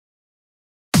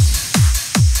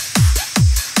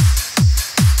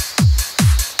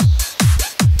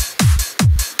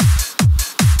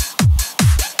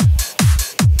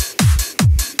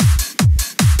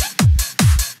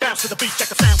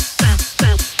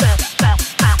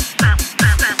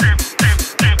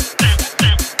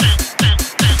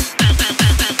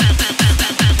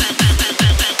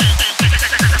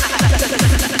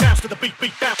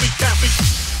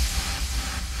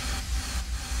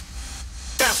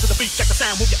to the beat, check the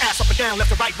sound, move your ass up and down, left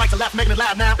to right, right to left, making it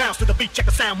loud now. Bounce to the beat, check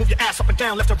the sound, move your ass up and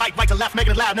down, left to right, right to left,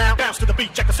 making it loud now. Bounce to the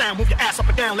beat, check the sound, move your ass up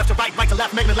and down, left to right, right to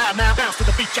left, making it loud now. Bounce to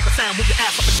the beat, check the sound, move your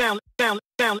ass up and down, down,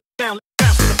 down, down.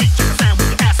 Bounce to the beat, check the sound, move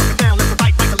your ass up and down, left to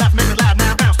right, right to left, making it loud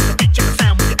now. Bounce to the beat, check the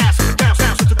sound, move your ass up and down,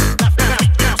 bounce to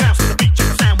the left, bounce to the beat, check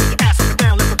the sound, move your ass up and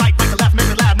down, left to right, right to left,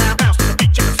 making it loud now. Bounce to the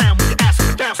beat, check the sound, move your ass up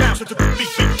and down, bounce to the beat,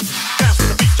 bounce to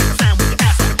the beat, check the sound, move your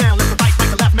ass up and down, left to right, right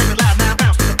to left, making it loud now.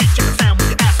 Bounce to the beat, check the sound, move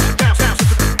your ass up and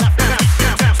down, bounce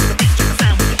to the left, bounce to the beat, check the sound, move your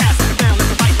ass up and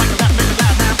down, left to right, right to left, making it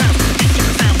loud now. Bounce to the beat, check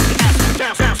the sound, move your ass up and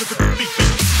down, bounce to the beat.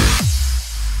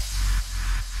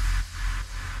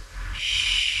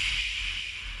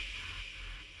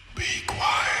 Be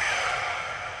quiet.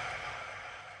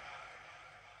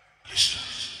 Listen.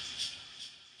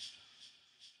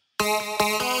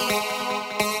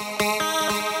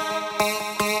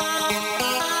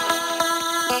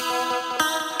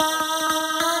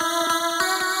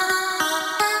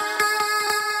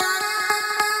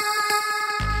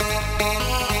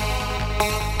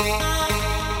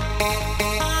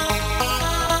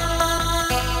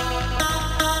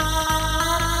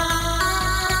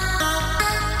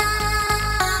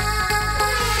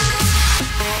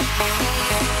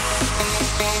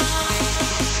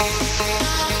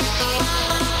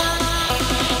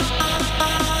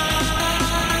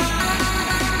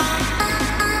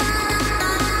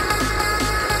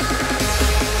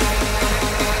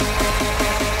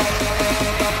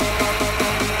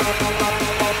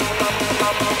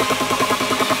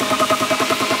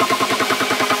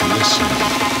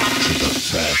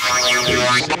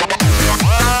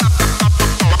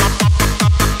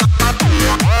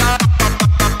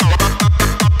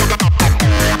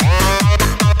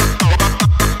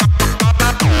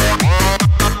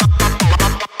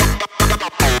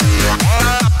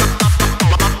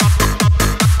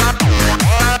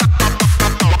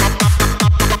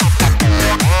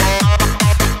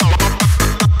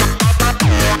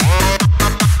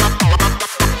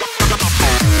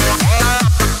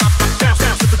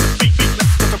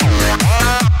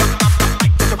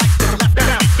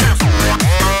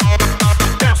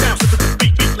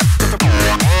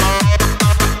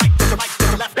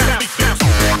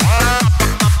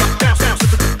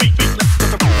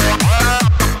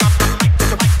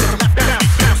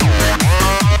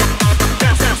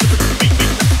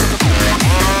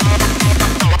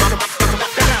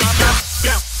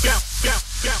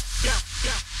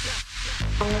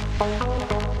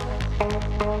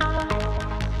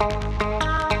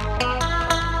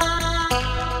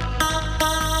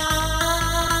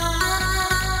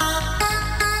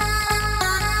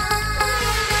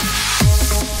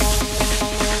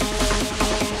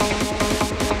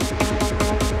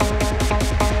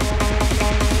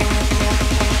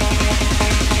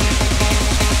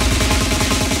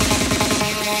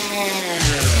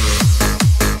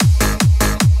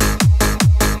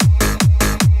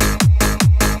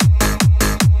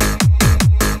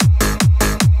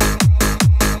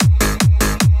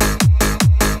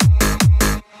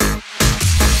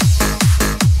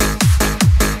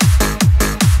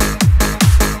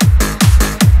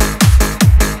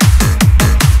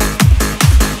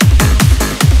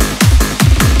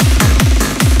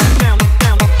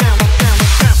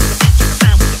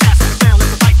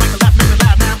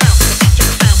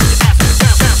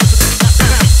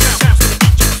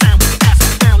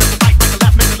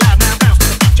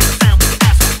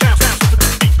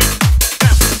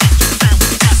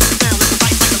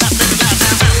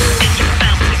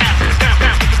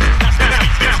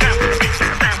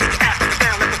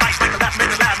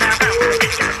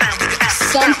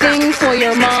 Something for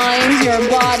your mind, your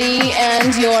body,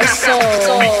 and your soul.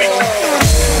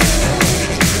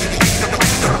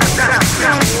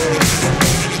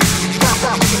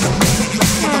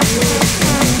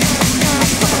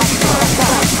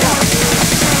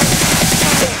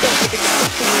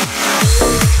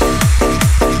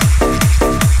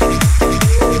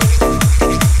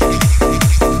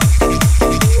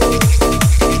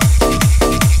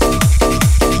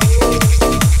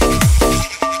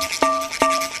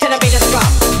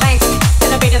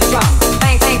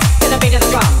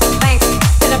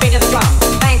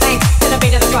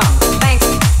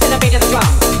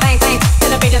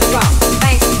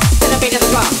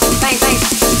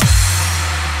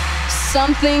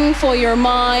 Something for your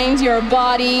mind, your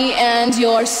body, and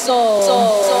your soul.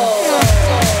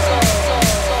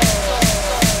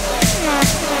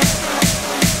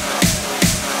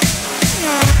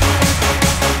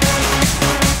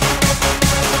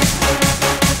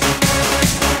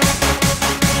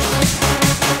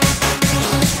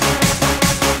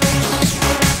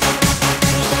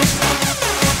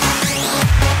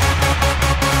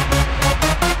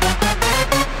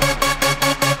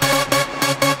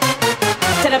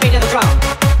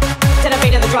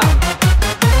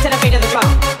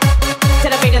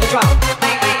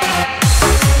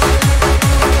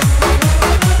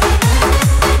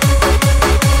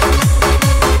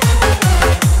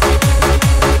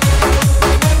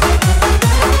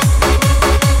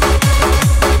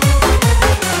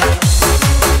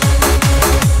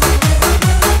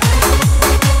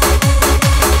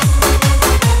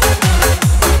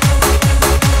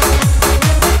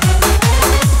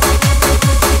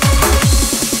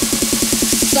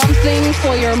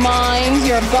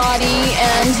 your body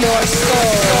and your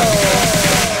soul.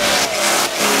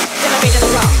 To the beat of the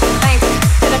drum, bang,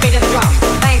 to the beat of the drum,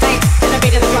 bang, bang, to the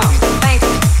beat of the drum, bang,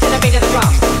 to the beat of the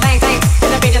drum, bang, bang, to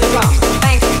the beat of the drum,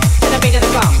 bang, to the beat of the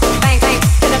drum, bang, bang,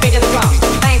 to the beat of the drum,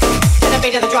 bang, to the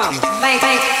beat of the drum, bang,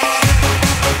 bang.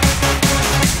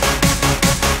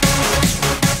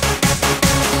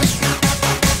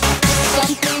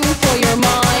 Something for your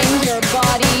mind, your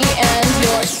body, and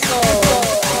your soul.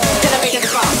 To the beat of the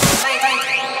drum, bang, bang.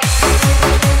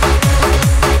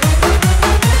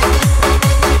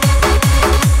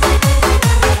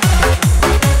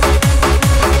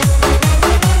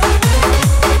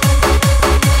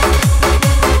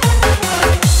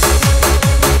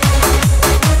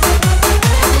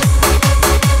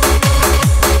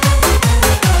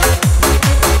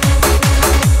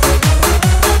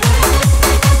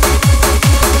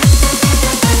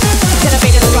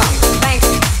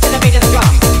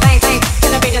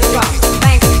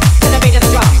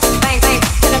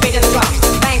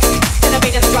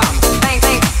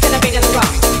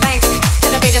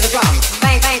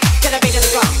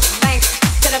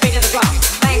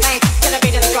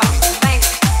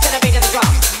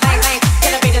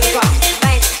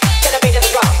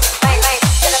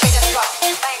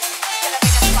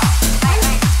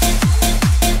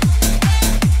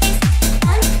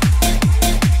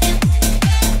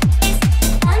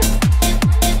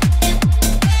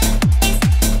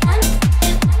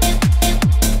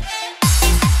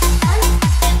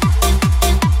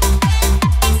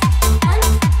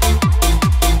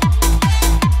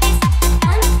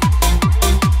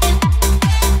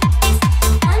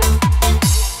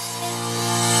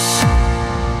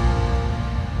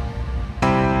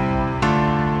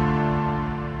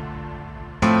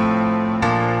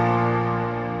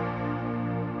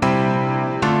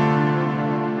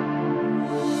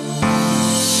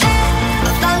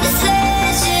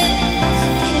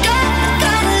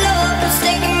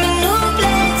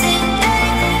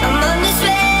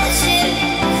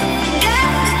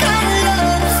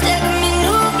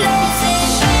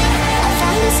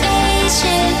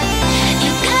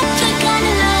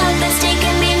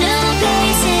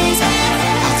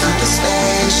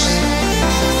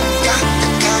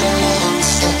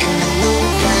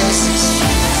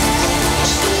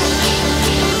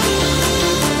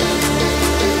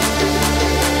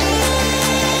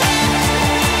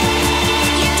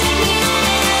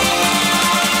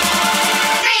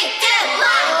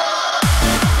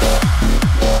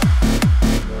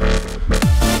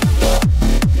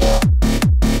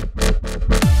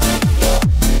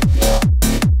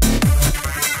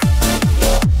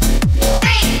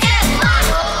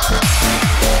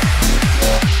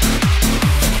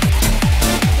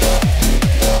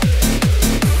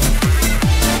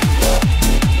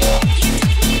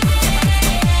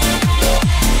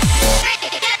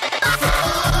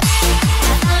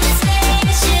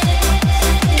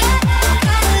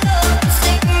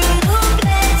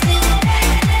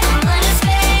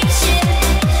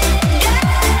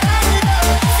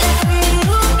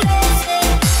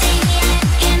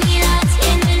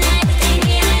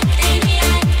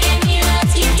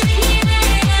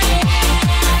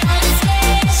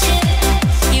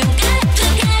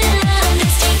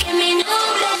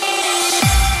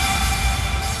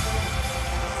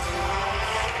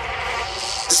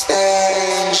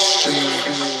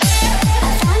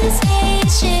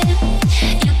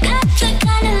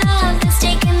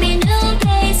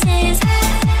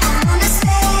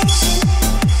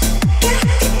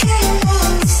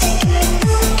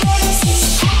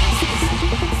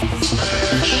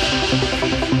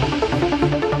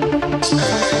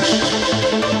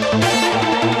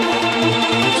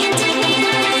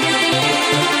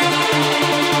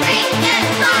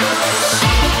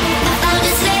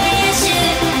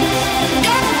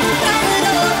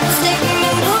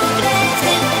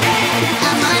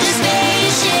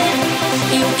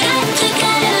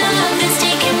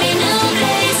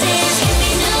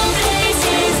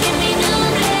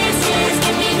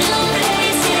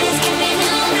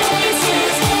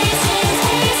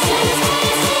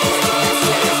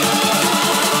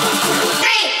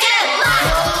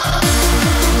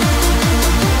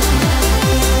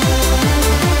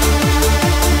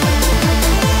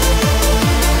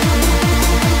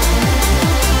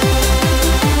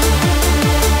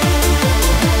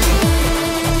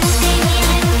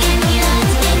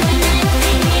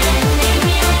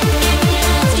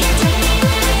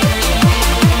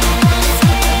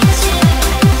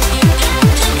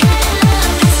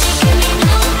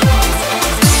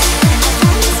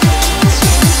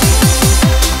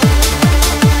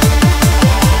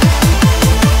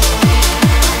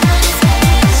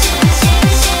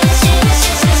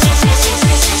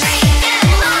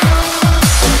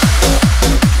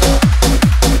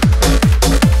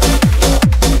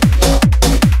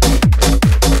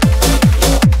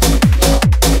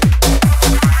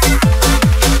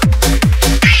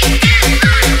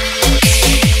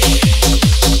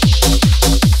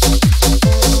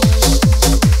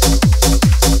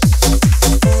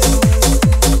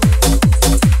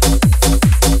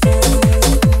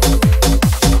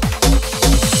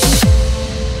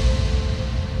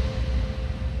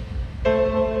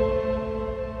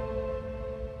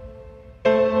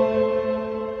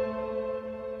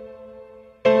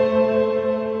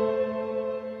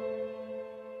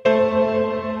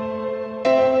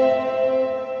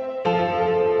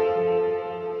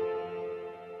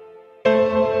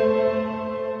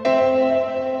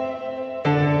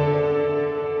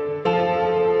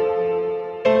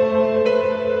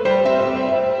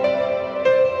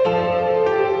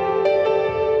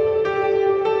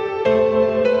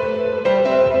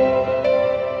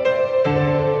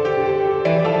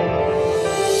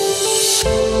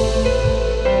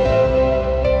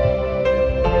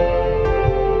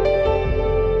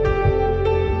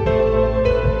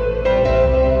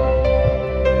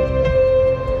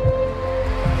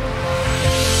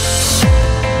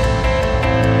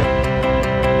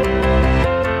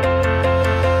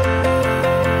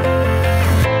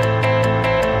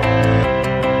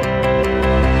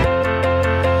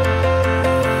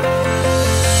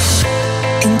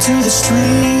 Into the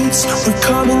streets, we're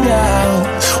coming out.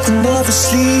 We never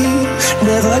sleep,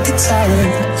 never get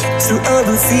tired. Through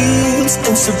urban fields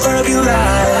and suburban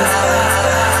life.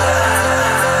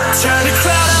 Turn the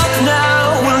crowd up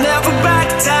now, we'll never back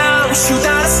down. Shoot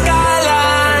down the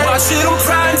skyline, watch it on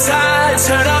prime time.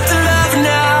 Turn up the love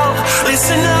now,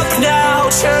 listen up now.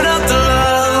 Turn up the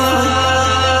love.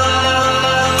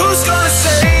 Who's gonna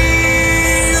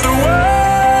save the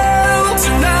world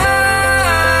tonight?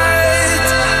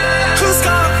 Who's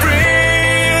gonna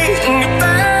bring it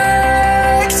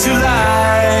back to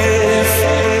life?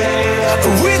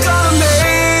 We're gonna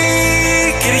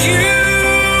make it, you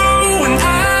and I.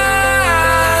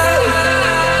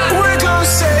 We're gonna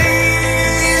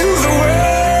save the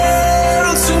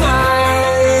world tonight.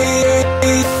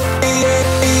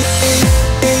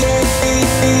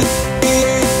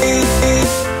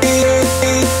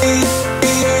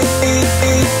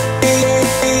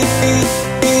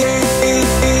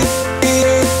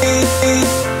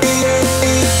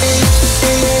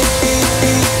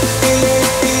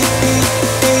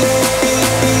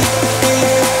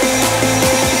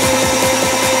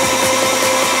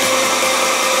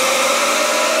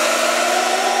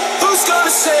 Who's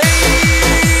gonna save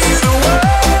the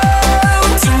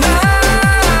world tonight?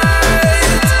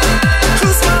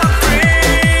 Who's gonna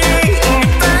bring it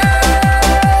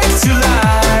back to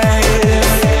life?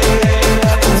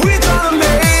 We're gonna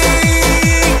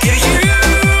make it, you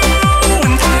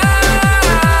and I.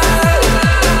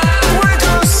 We're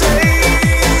gonna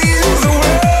save the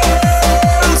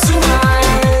world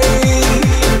tonight.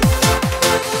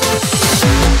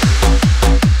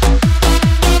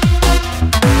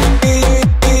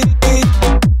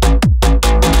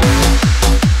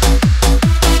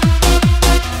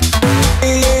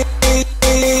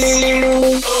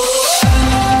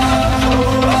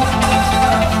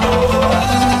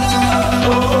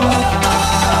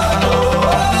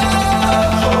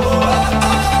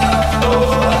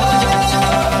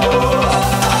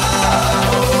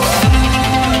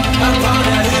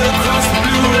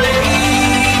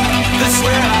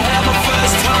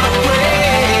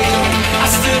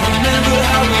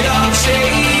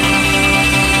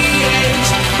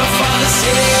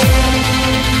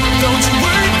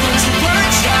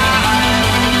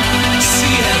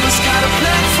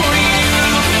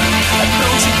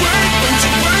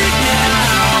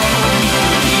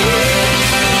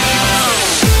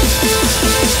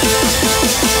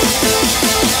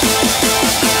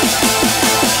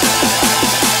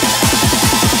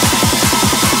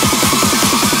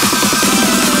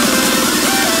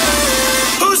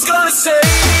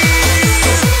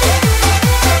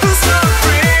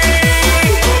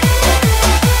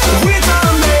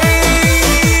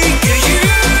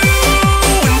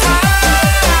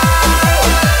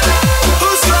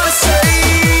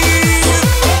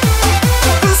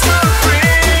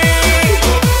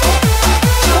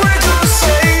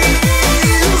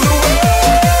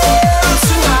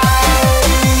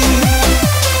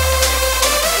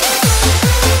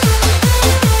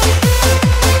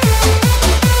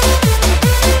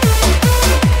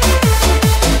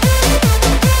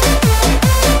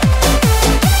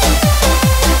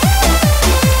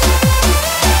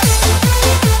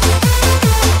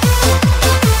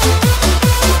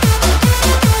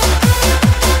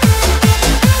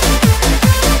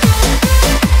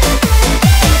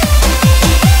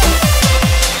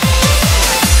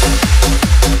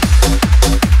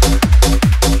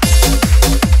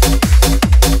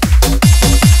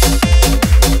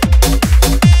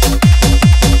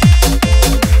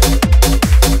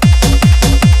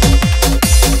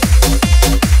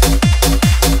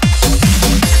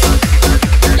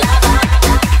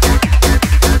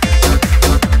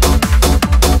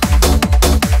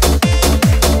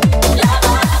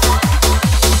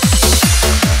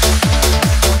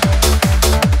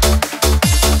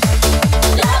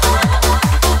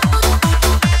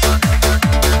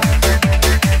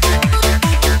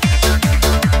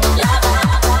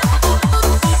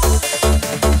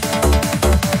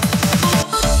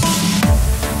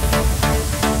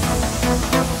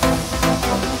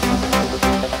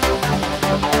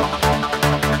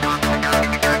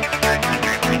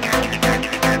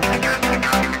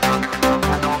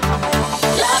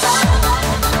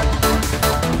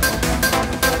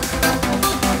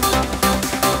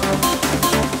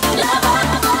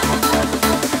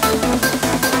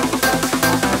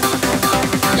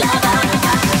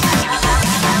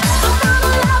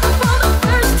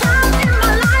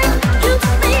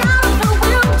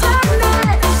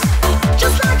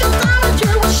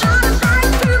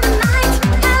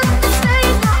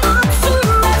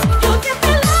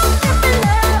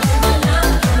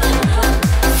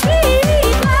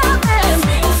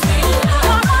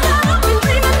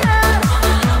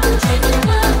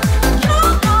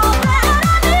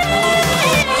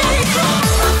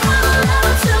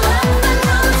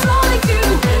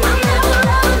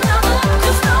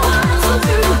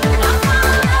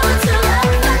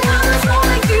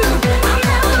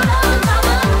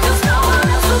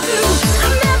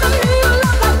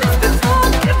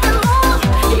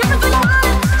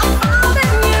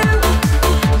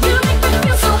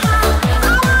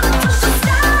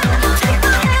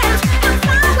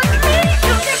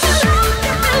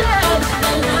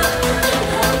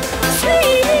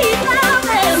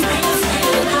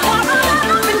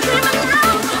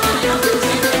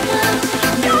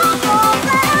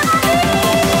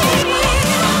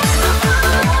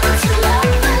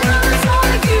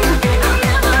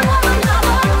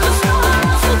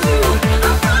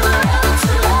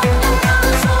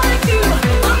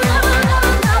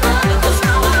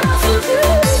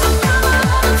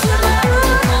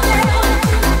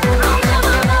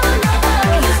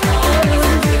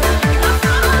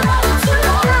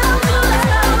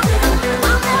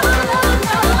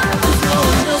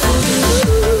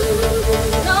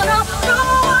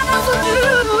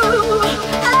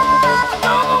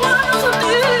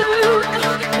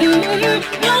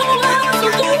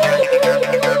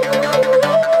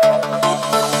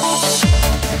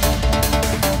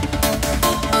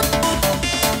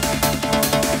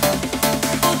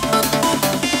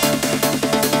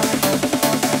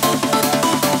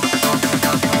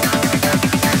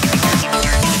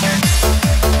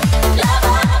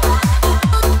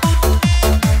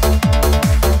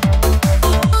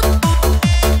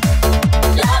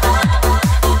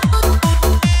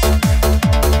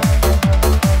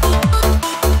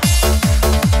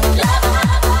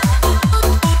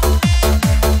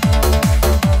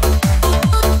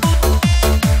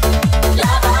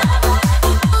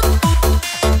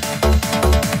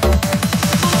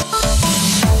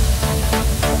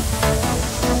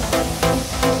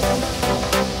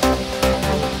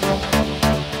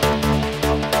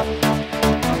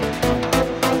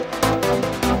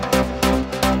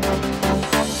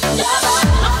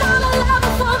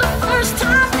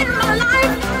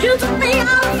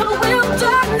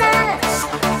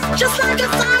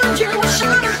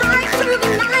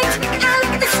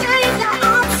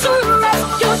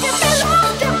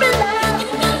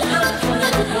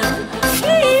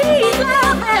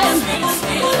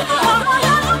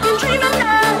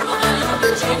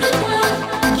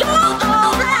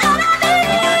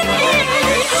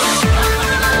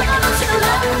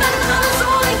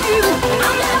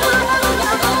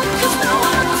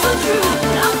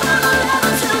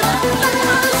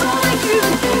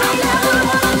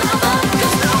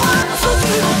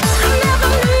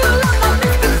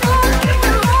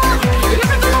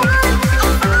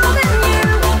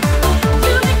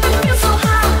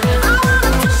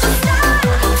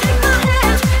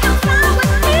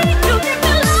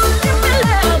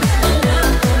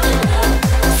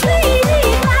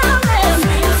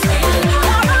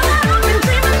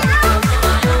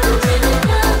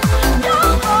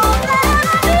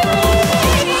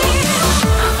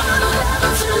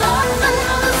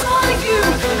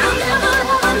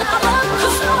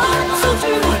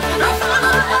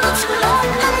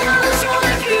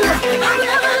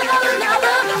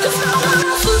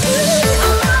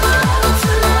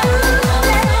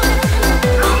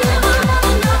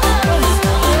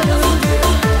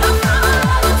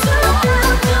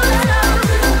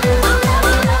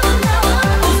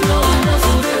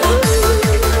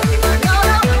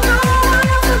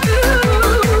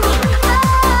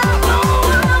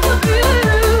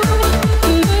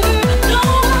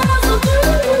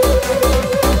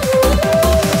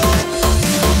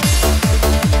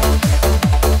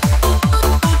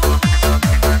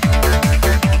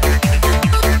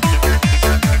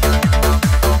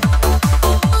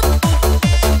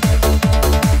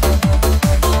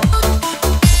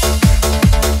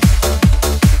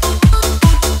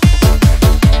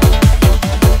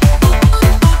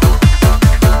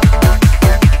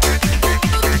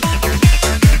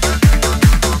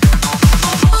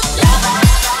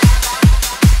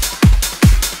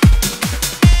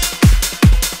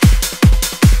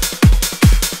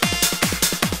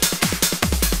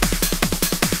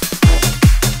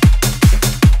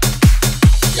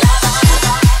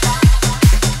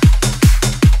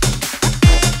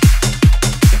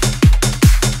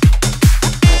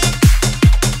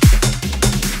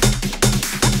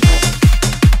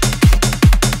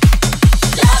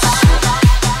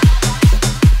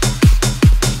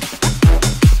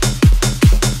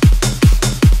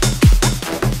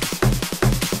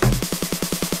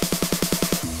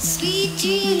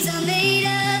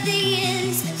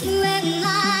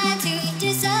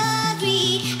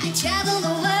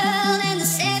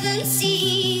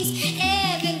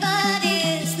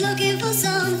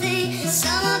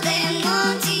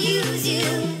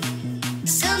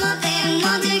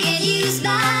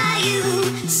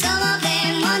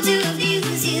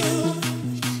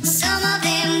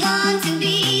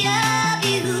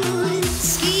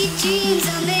 Dreams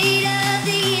are made of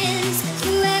the ends.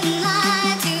 Who am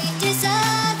I to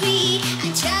disagree?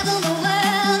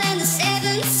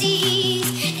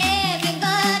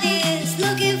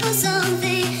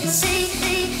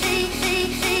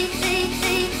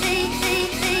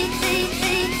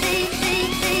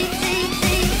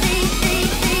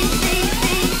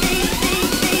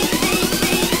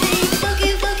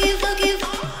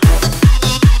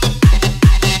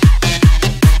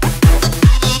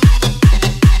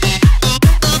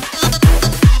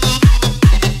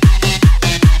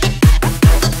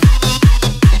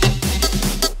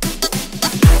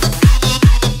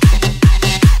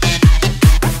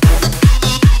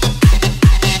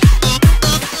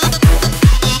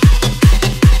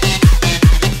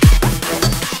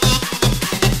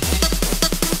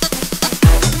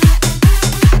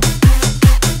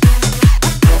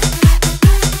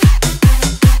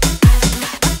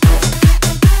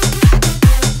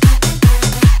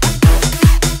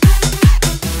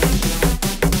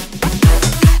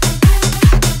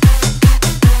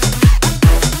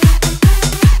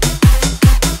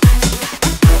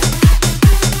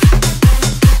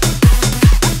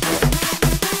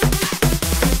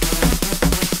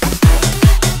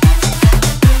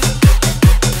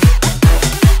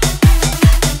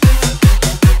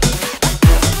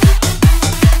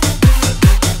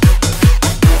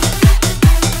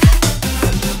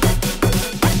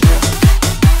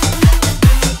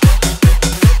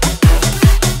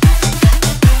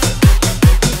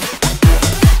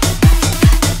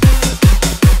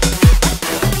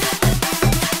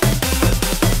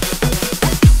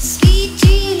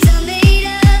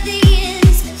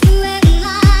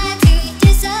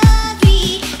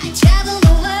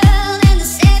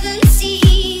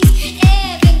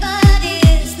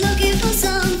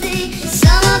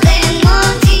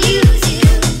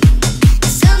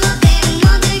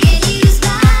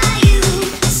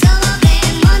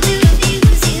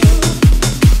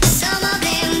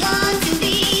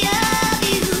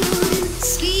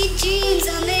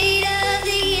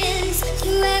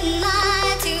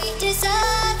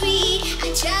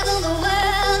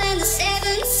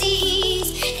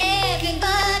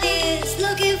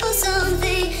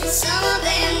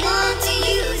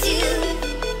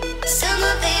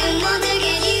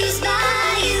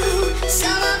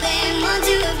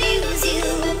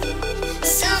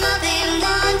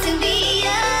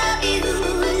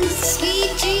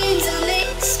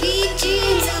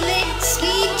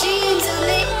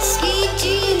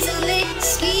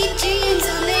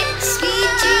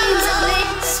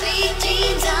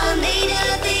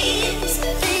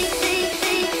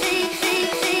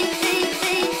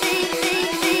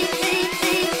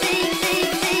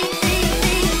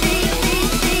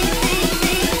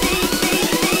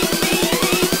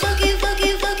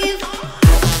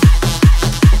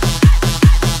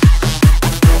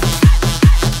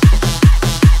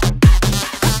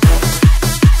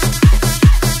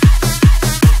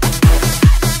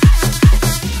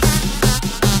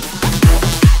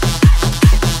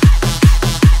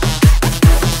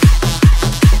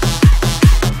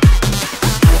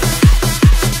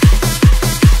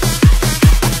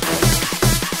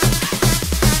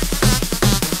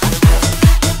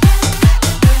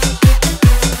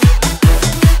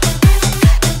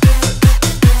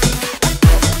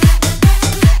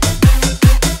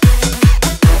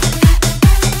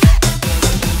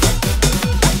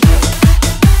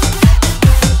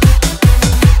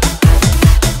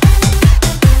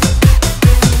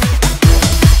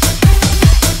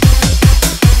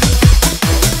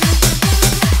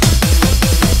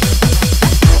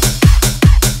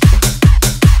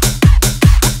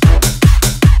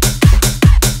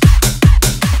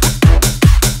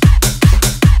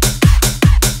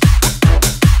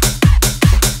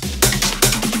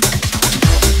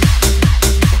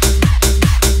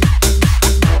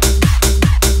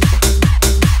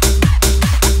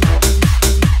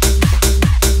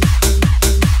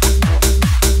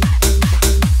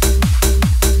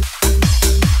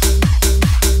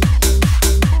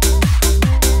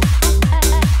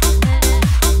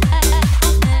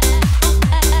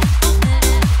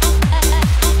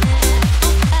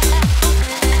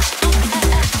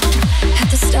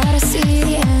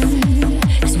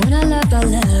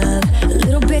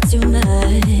 too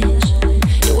much.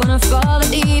 Don't wanna fall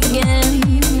deep again.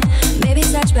 Maybe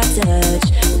touch by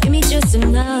touch, give me just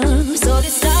enough. So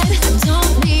this time I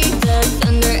don't need the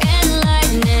thunder and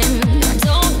lightning. I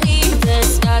don't need the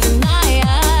stars in my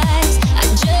eyes. I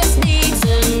just need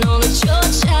to know that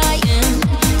you're trying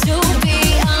to be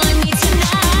on me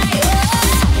tonight.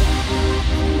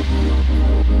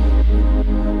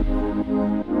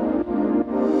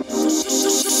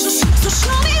 So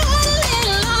show me what a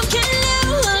little love can do.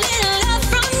 A little love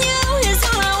from you is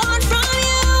all I want from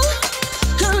you.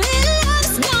 A little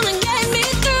love's gonna get me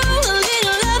through. A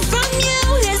little love from you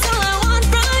is all I want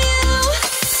from you.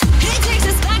 It takes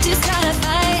us back to start a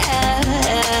fire,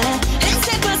 and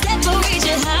step by step we'll reach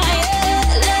it higher.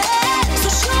 So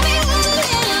show me what a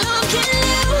little love can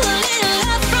do. A little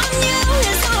love from you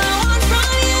is all I want from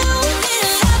you. A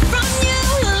little love from you.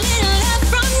 A little love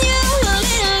from you. A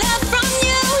little love from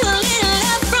you. A little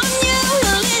love from you. A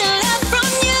little love from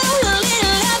you. A little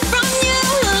love from you. A little love from you. A little love from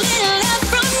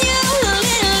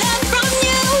you.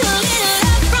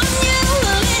 A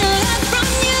little love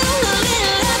from you. A little love from you. A little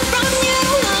love from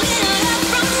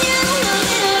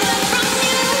you. A little love from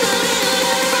you.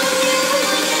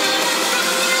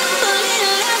 A little love from you. A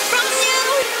little love from you.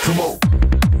 Come on.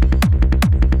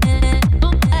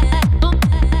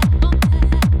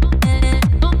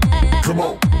 Come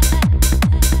on.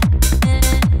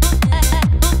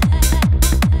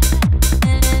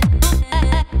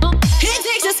 It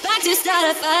takes us back to start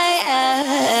a fire,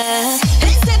 and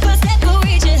step by step we'll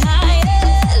reach it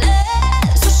higher.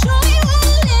 So show me what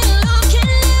a little love can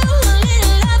do. A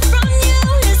little love from you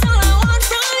is all I want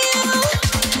from you.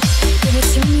 Give it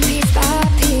to me piece by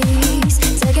piece,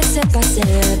 take it step by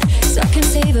step, so I can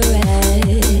savor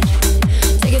it.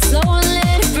 Take it slow and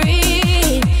let it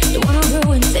breathe. Don't wanna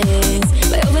ruin things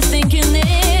by overthinking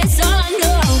this. All I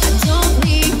know, I don't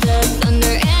need the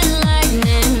thunder and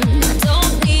lightning. I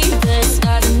don't need the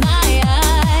stars in my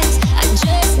eyes. I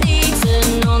just need to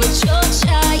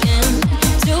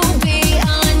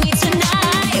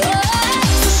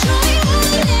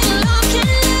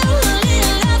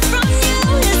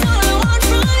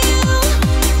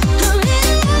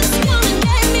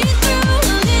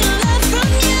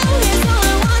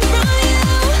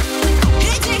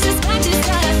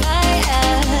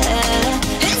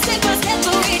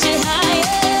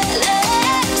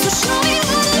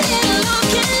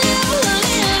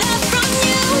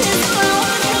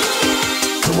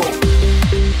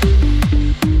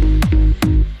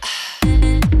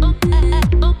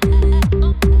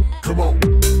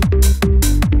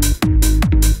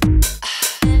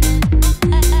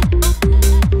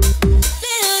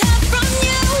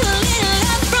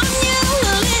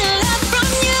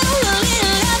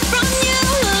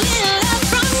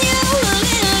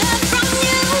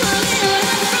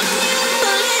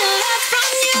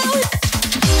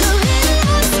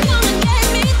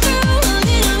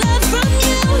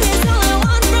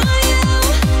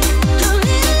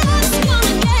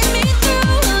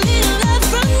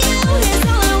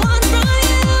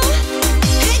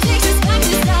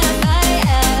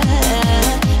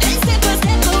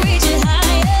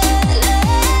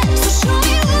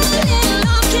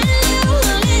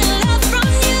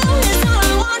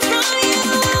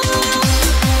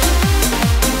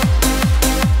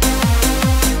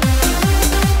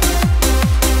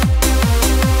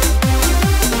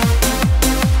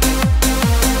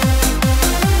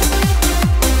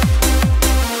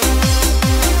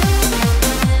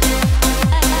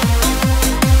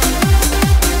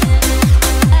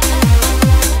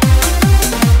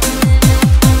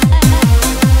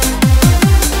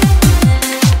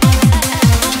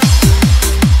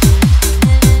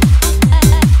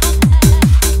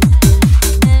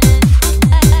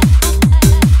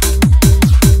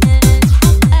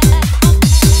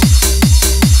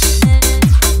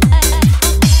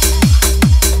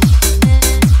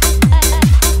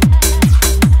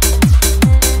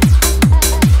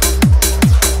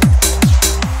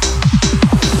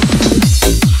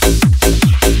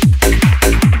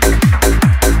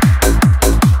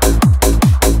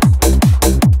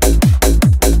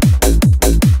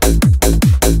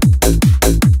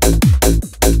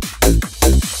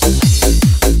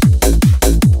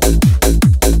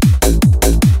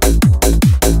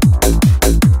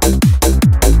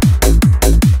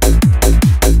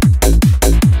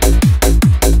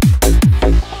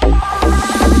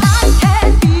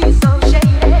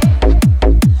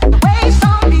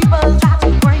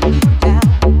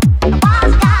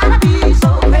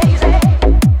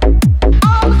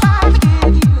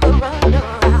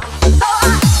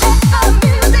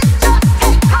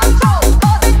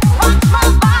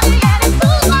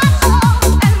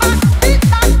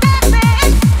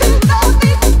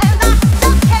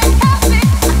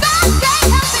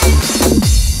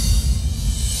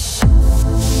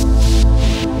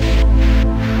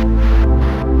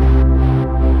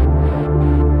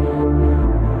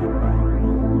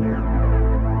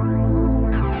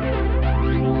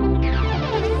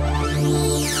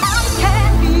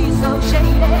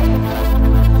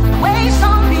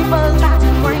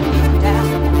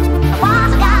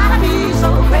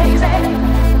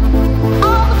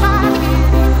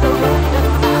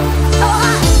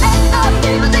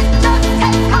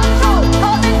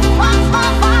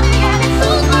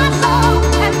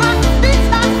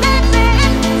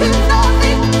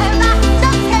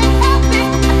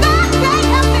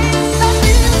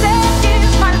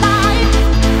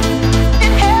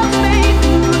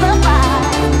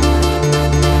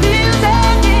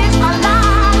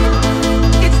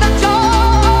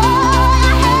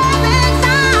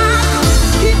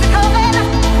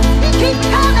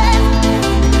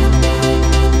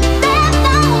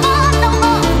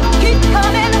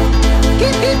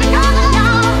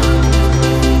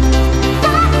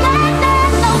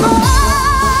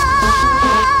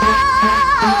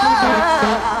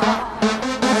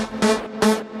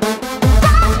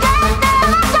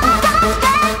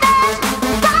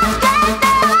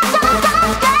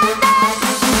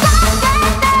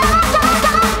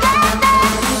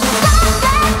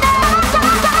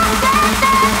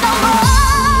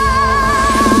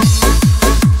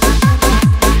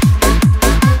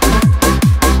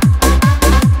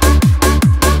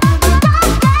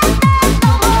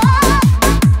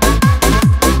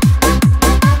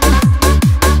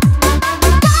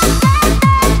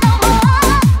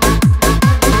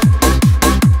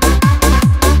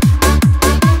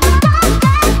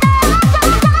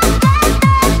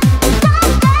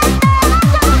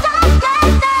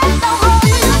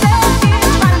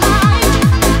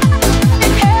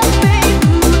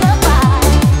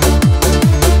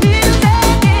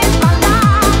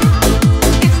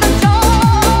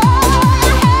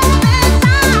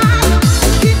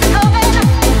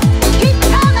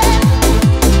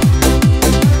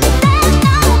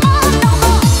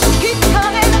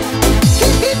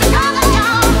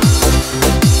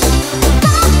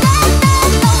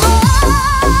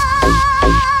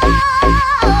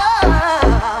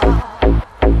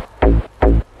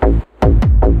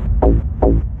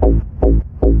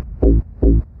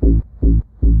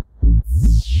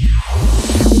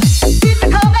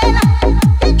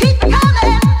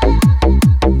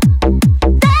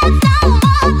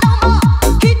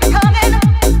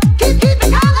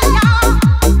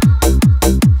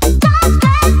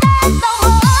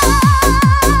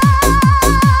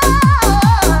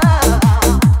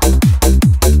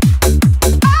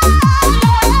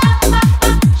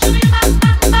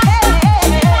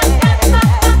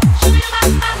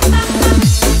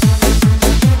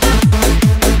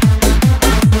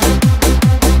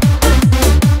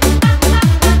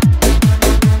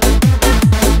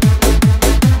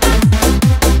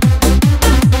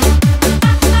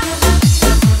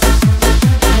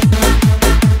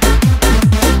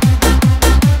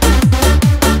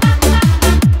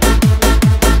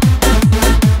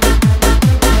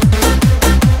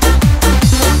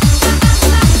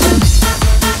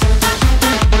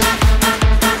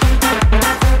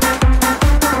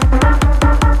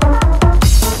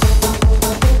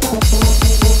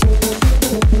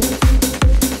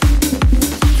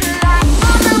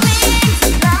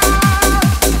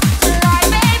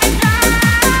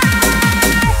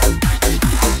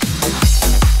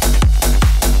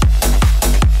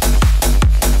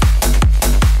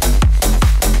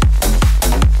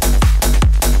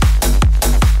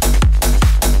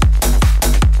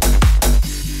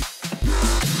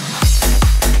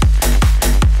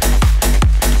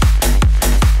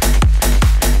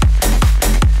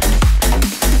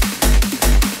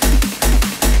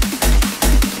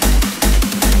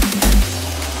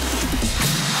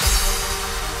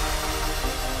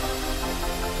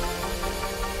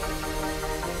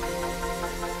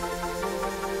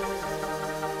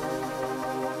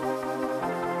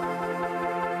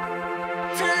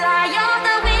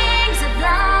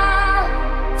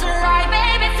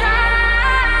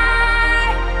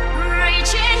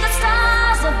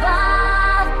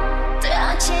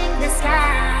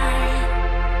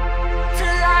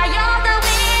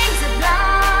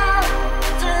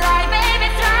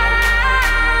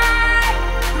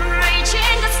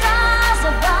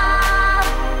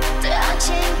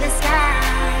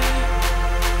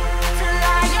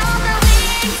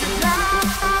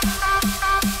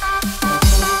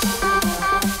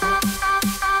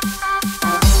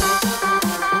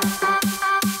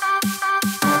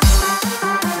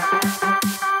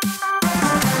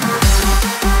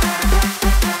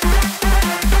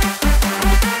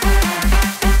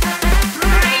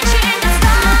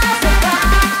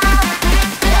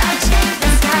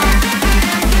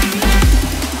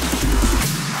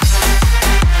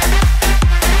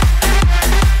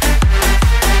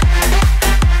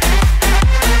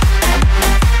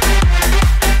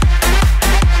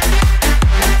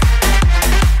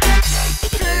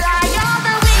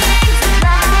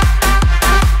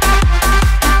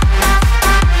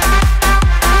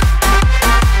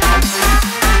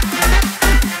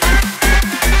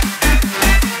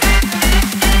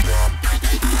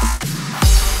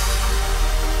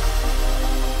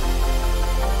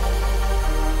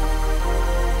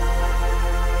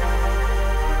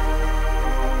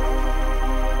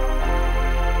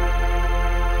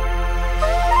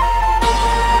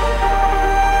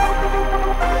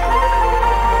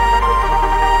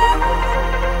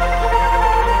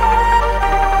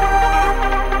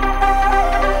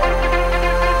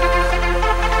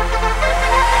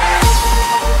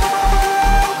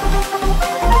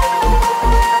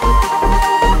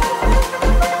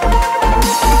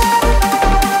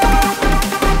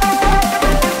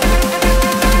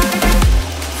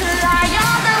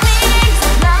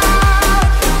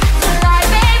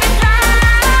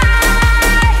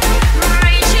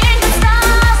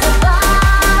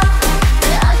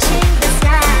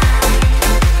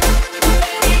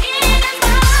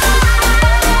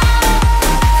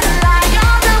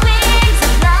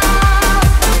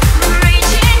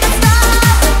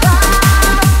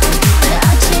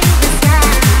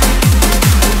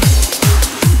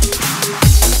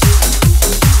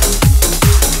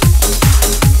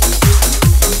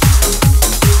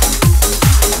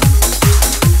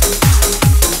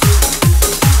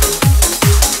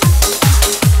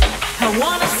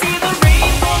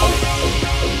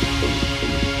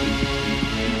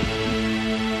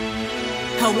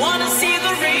wanna see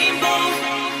the rainbow.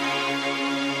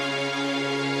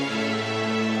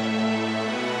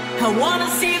 I wanna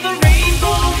see the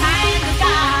rainbow high in the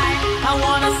sky. I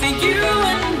wanna see you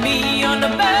and me on the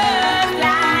bird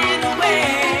flying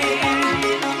away.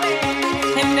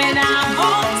 And then I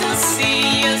hope to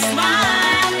see you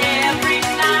smile every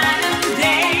night and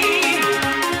day.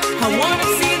 I wanna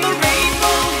see the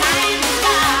rainbow high in the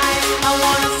sky. I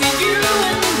wanna see you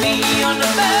and me on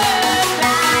the bird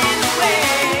flying away.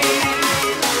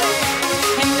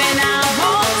 And then I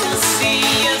hope to see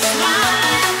you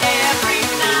smile every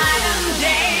night and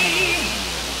day.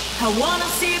 I wanna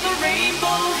see the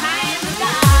rainbow high in the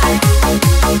sky.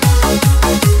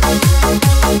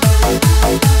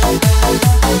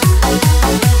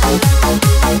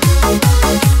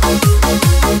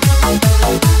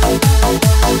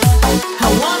 I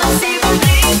wanna see the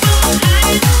rainbow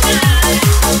high in the sky.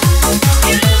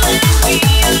 You and me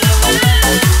on the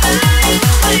bird flying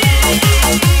away.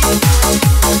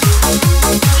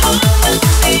 Hope to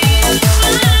see you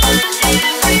smile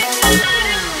every night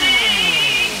and day.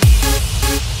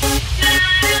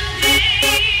 Night and day.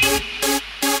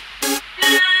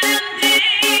 Night and day.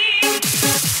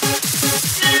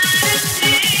 Night and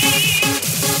day.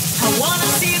 I wanna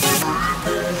see the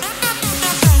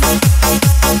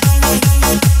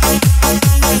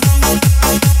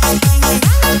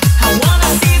I wanna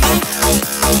see the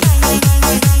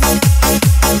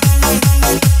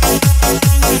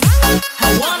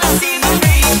I wanna see the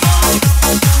rainbow.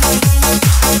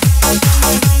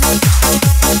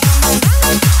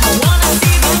 I wanna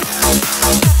see the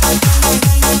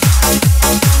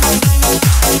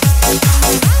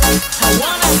I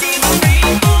wanna see the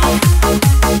rainbow.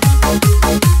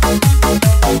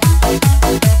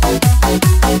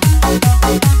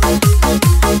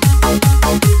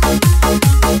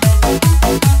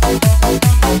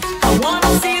 I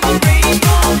wanna see the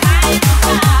rainbow high in the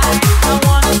sky. I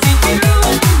wanna see you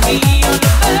and me on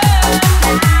the bird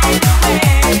flying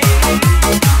away.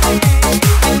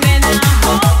 And then I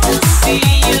hope to see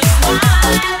you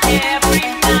smile every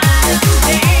night and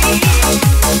day.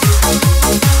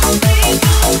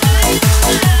 Rainbow high in the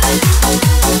sky.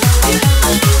 You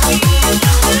and me on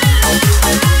the bird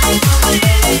flying away.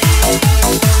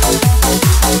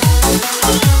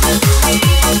 Hope to see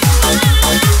you smile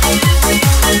every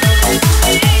night and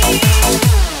day.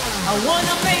 I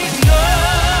wanna make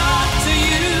love to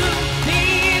you,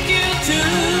 need you to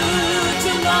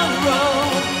tomorrow.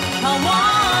 I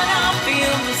wanna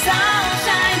feel the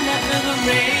sunshine under the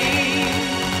rain.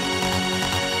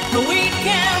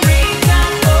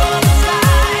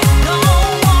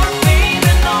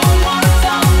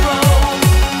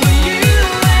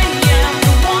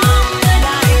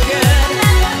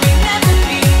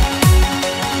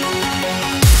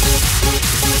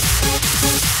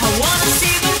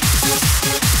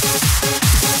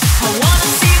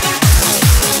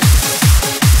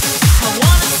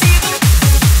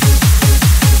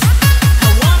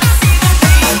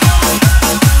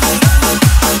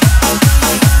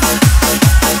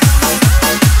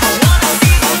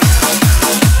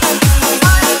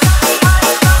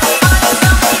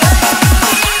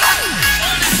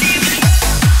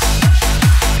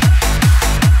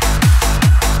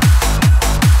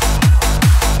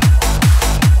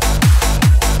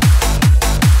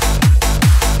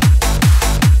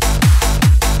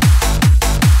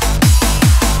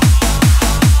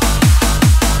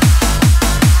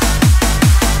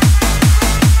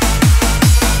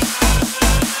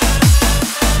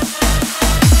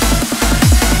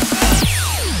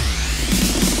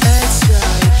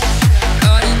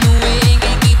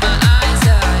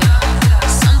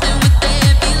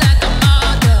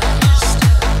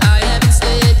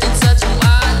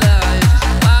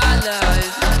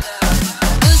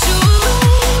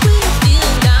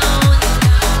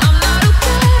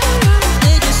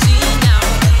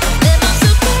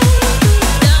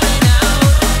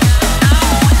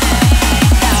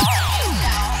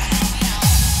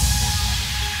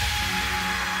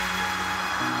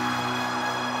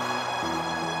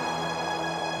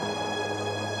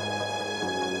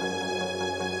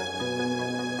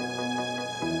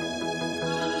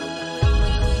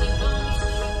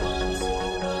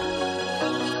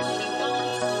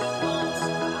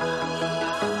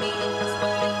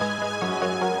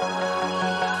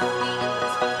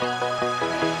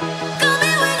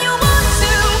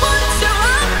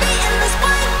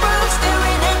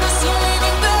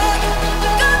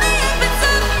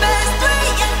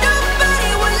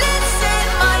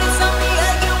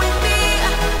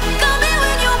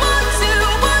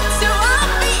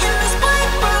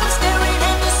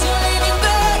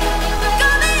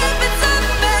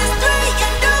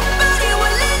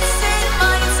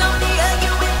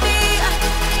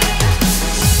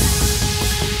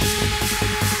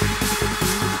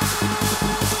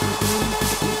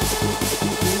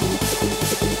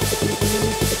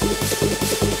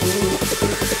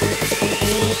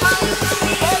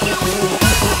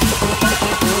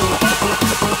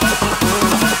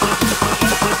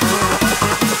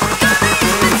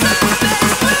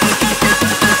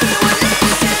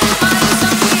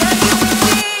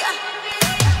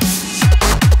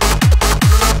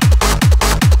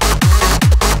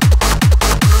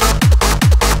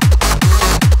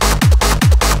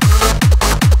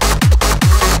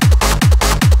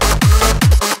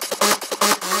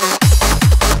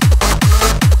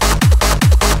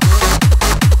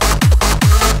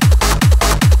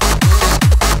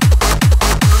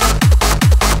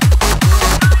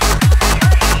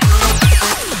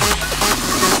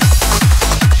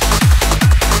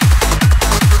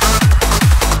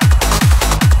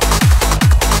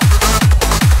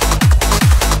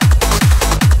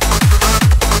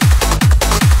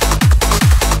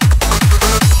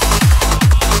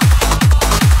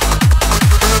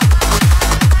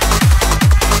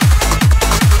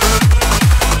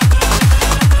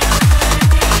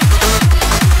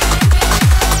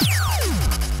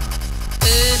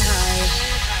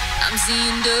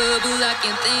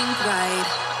 right.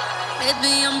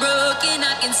 Maybe I'm broken,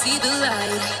 I can see the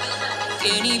light.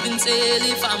 Can't even tell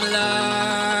if I'm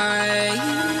alive.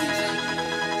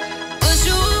 Push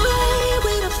you away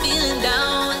when I'm feeling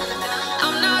down.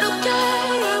 I'm not okay,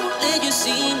 I won't let you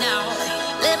see now.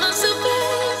 Let myself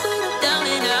in, but I'm down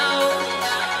and out.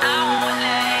 I won't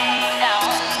lay down.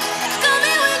 Call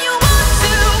me when you want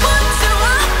to.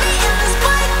 I'll be in this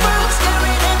white room,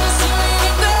 staring at the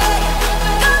ceiling gray.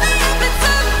 Call me if it's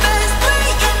a best way,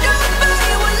 and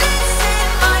nobody will listen.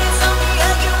 Mine's only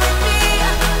you and me.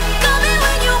 Call me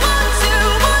when you want to.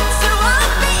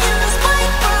 I'll be in this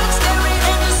white room, staring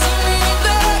at the ceiling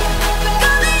gray.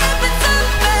 Call me if it's a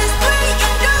best way,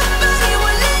 and nobody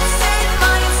will listen.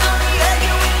 Mine's only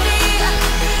you and me.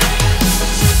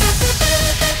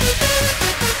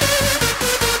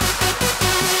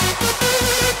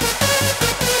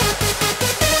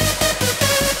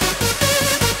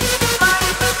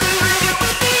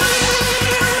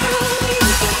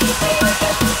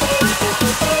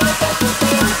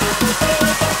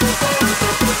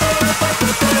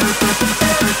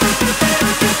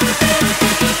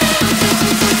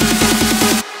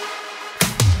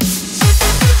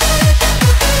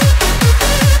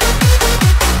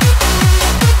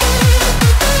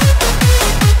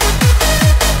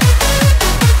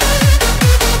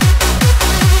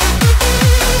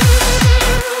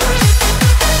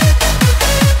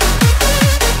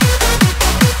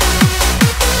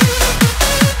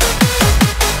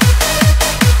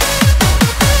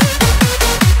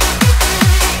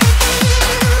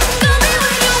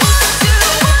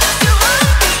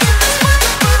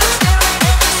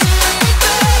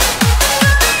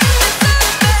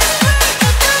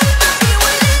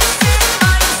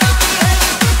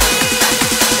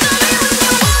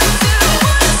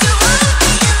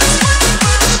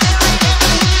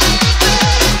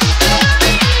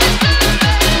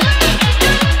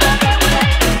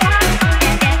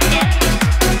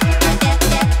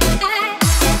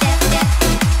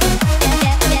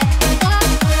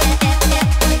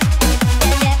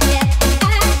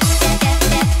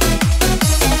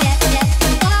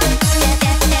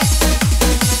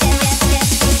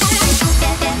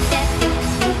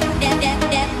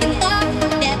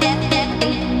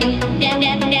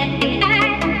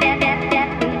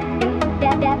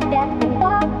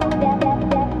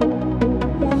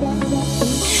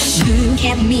 Look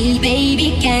at me,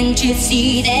 baby, can't you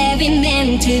see that we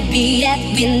meant to be, that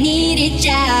we need each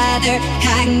other?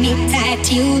 Hug me tight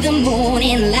till the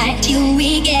morning light, till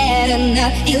we get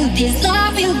enough, till this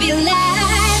love will be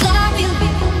life. Love will be,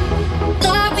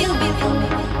 love will be,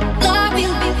 love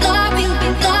will be, love will be,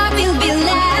 love will be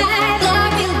life.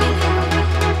 Love will be,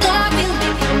 love will be,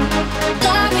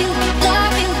 love will be,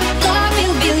 love will be, love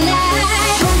will be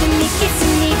life. Holding me,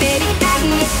 kissing me, baby,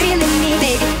 hugging me, feeling me,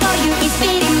 baby. For you is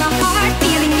beating my heart,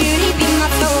 feeling you deep in my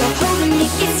soul. Holding me,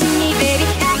 kissing me, baby,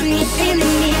 hugging me,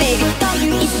 feeling me, baby. For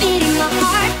you is beating my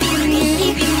heart, feeling you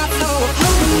deep in my soul.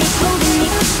 Holding me,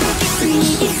 kissing me,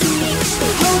 kissing me,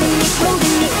 holding me, holding me.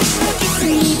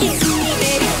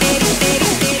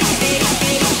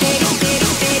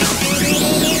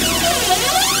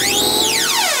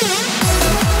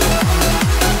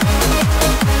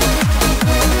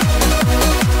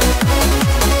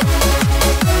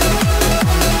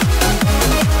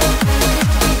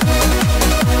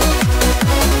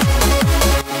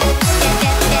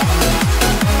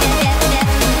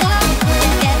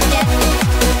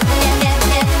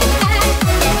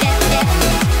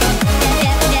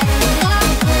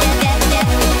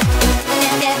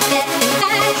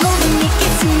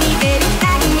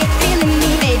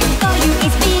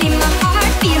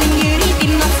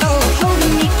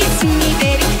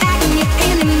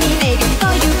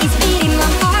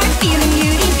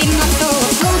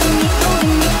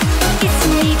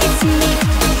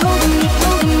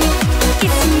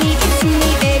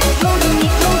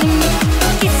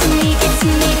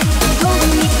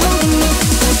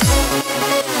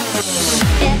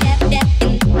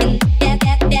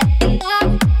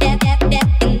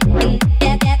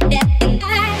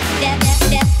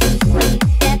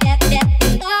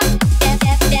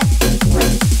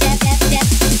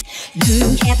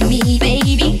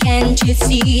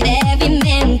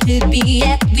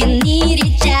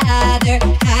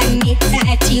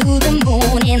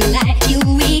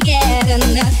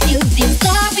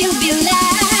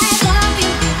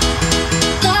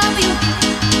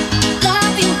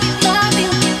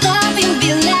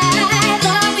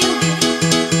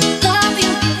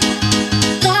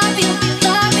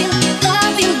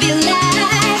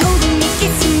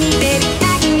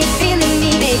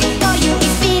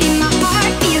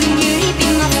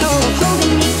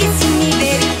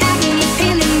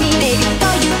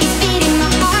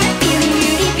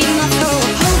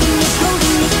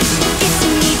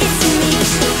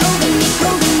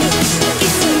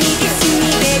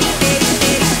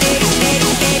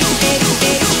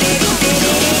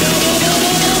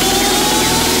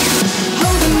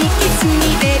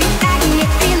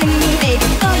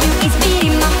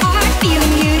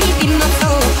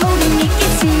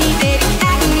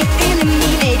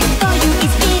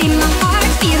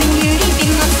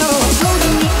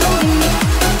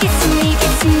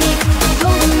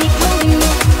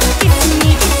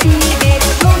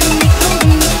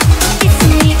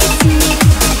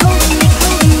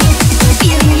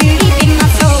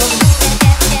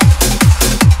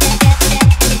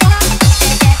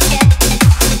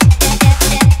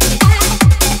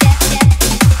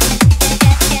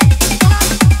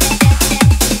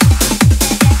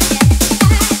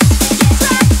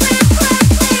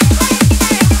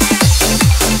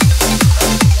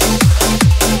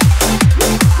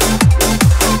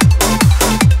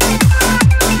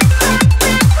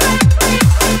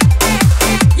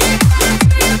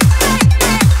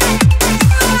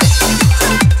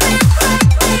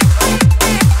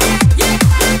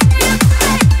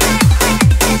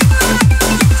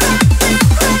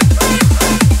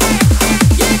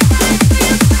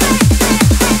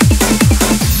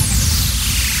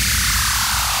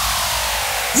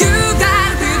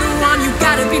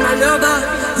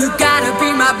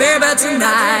 my baby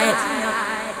tonight.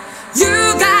 You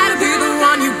gotta be the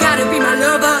one, you gotta be my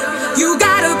lover. You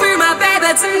gotta be my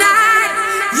baby tonight.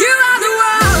 You are the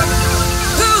one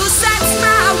who sets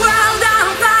my world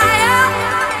on fire.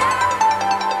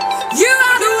 You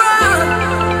are the one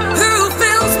who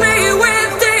fills me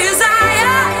with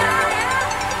desire.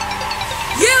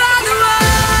 You are the one,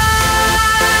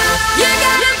 you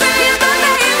gotta be my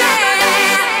baby.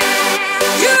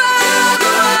 You are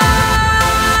the one,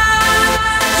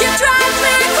 you drive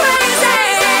me crazy.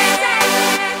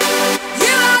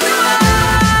 You are the one,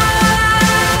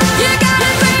 you gotta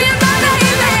be my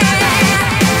baby.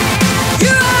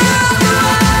 You are the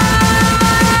one.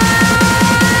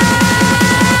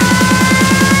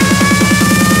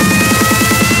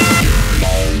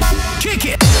 Kick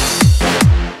it.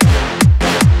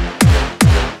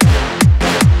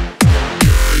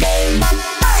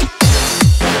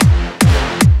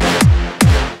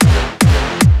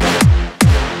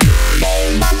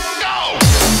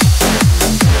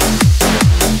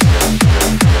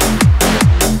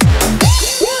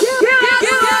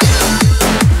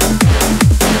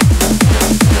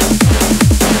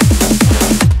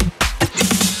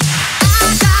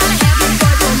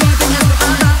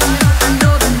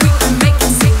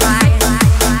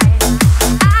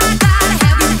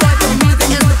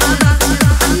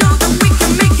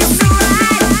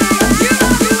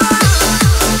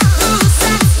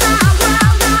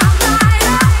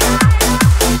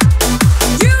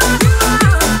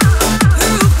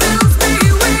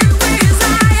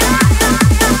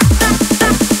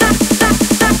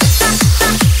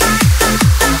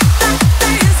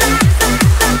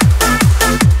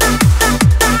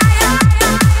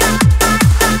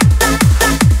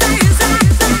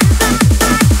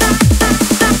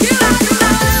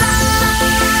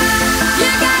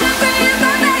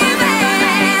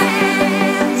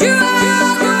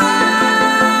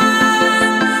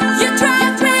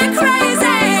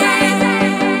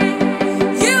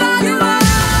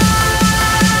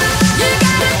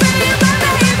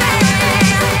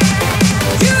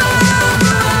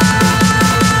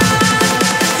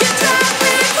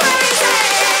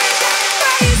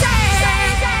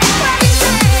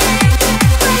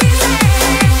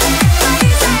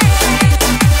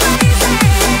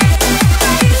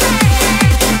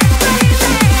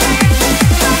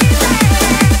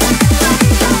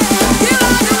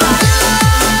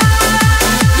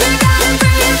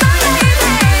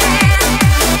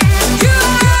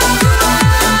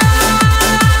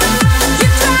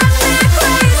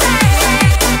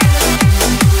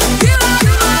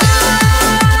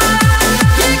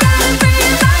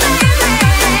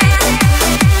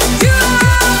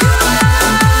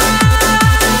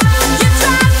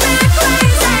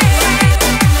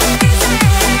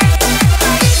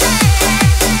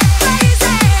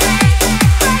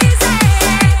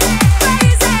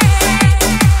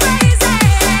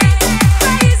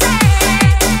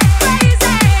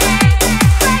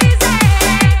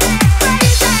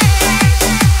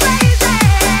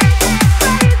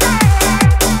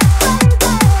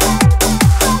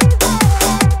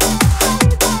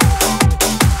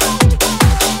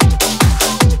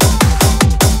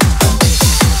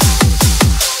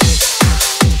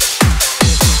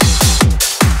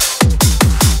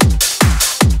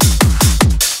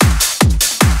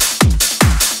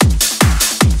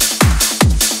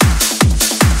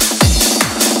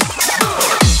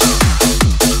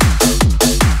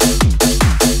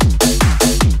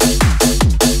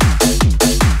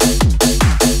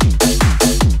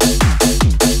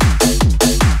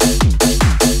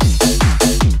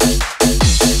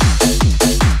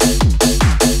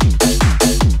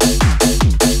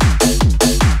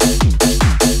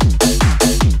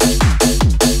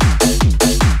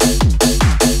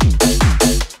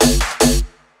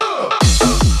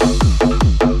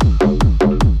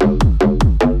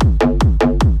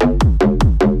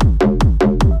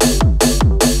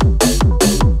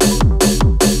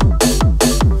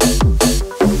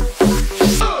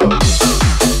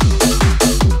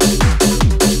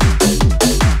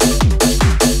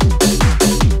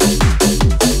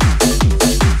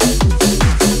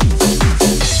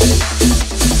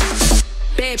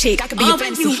 I could be your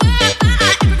fancy.